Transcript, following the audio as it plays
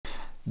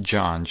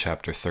John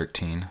chapter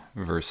 13,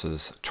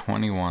 verses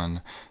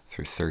 21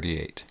 through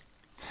 38.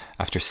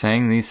 After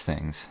saying these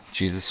things,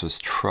 Jesus was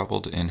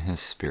troubled in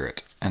his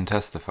spirit and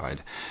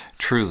testified,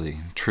 "Truly,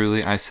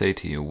 truly I say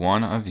to you,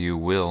 one of you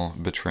will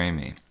betray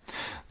me."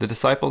 The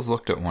disciples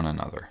looked at one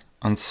another,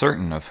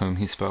 uncertain of whom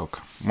he spoke.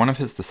 One of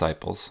his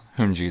disciples,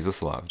 whom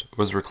Jesus loved,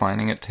 was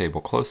reclining at table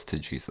close to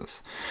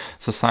Jesus.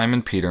 So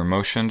Simon Peter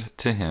motioned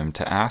to him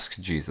to ask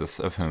Jesus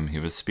of whom he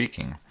was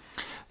speaking.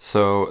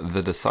 So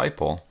the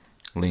disciple,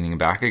 leaning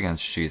back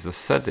against Jesus,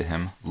 said to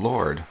him,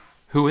 "Lord,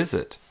 who is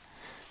it?"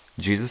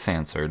 Jesus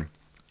answered,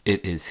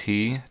 "It is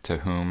he to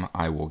whom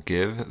I will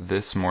give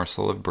this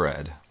morsel of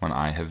bread when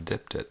I have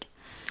dipped it."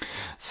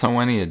 So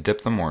when he had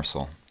dipped the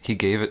morsel, he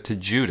gave it to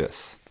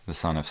Judas, the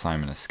son of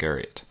Simon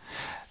Iscariot.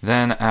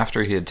 Then,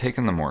 after he had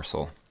taken the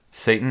morsel,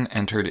 Satan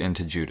entered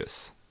into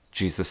Judas.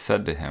 Jesus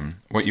said to him,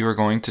 "What you are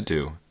going to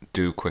do,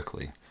 do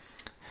quickly."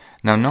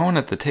 Now no one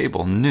at the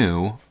table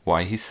knew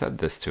why he said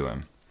this to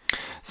him.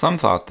 Some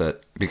thought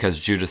that because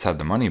Judas had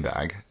the money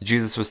bag,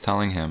 Jesus was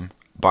telling him,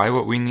 "Buy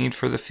what we need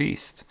for the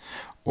feast,"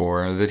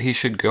 or that he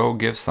should go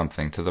give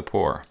something to the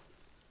poor.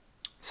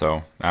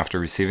 So, after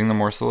receiving the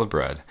morsel of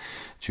bread,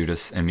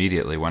 Judas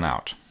immediately went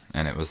out,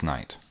 and it was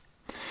night.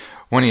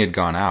 When he had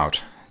gone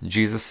out,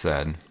 Jesus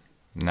said,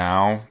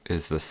 "Now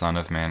is the Son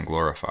of Man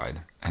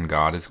glorified, and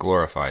God is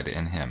glorified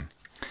in him.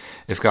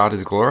 If God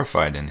is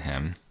glorified in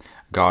him,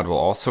 God will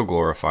also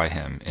glorify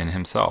him in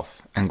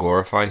himself, and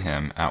glorify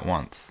him at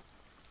once.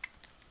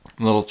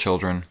 Little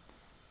children,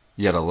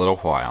 yet a little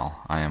while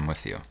I am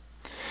with you.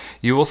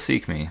 You will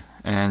seek me,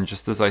 and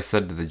just as I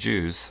said to the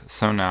Jews,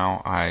 so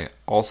now I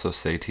also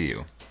say to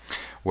you,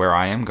 where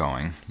I am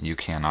going, you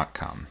cannot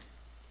come.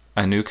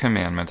 A new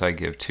commandment I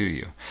give to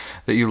you,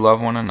 that you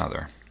love one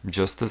another,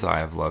 just as I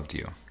have loved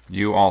you.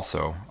 You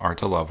also are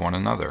to love one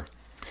another.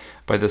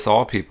 By this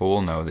all people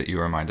will know that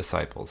you are my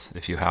disciples,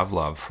 if you have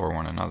love for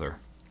one another."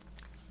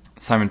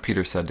 Simon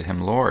Peter said to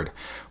him, "Lord,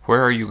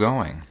 where are you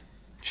going?"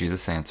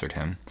 Jesus answered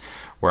him,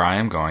 "Where I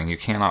am going, you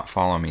cannot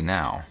follow me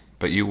now,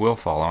 but you will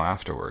follow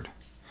afterward."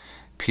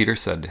 Peter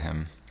said to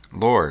him,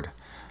 "Lord,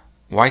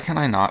 why can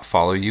I not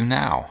follow you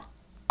now?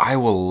 I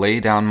will lay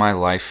down my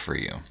life for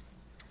you."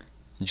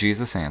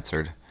 Jesus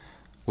answered,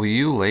 "Will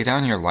you lay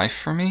down your life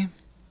for me?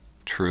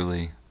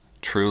 Truly,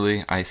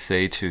 truly, I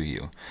say to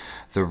you,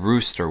 the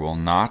rooster will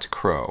not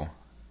crow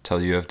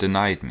till you have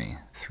denied me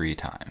 3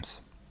 times.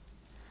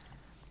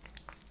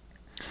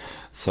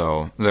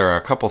 So there are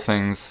a couple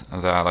things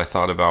that I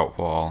thought about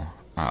while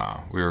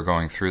we were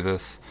going through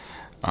this.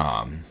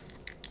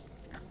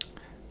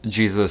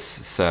 Jesus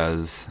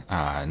says,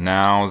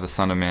 now the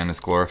Son of Man is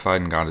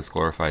glorified and God is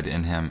glorified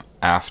in him,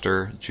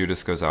 after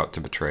Judas goes out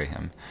to betray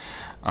him.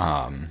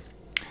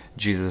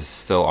 Jesus is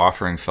still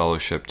offering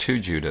fellowship to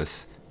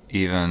Judas,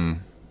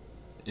 even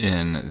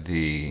in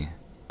the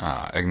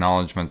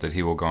acknowledgement that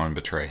he will go and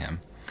betray him.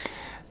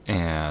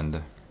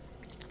 And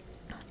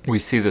we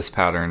see this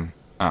pattern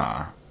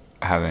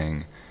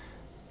having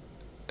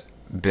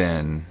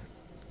been...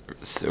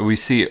 We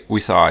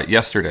saw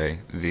yesterday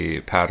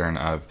the pattern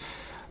of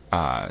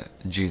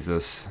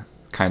Jesus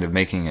kind of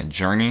making a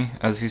journey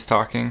as he's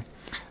talking,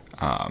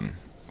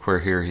 where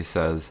here he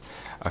says,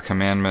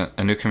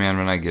 a new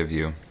commandment I give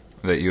you,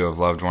 that you have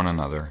loved one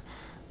another,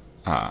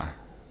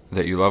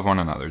 that you love one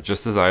another,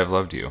 just as I have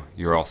loved you,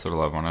 you are also to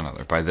love one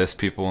another. By this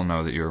people will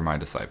know that you are my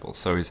disciples.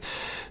 So he's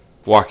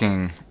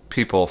walking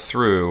people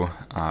through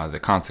the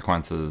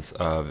consequences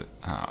of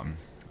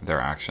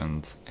their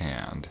actions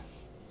and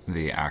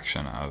the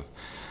action of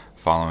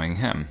following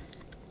him.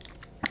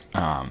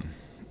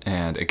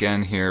 And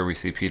again here we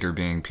see Peter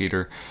being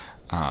Peter,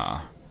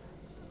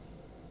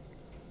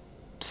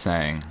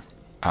 saying,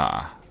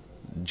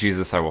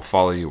 Jesus, I will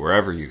follow you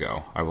wherever you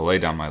go. I will lay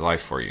down my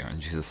life for you. And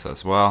Jesus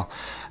says, well,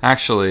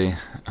 actually,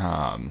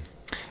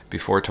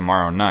 before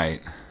tomorrow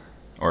night,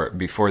 or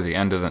before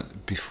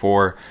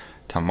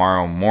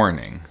tomorrow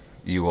morning,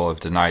 you will have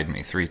denied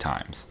me 3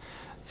 times.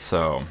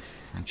 So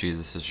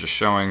Jesus is just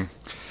showing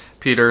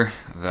Peter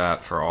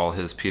that for all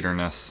his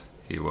Peterness,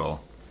 he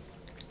will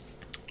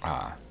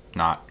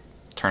not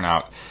turn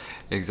out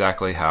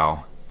exactly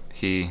how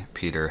he,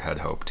 Peter, had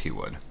hoped he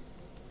would.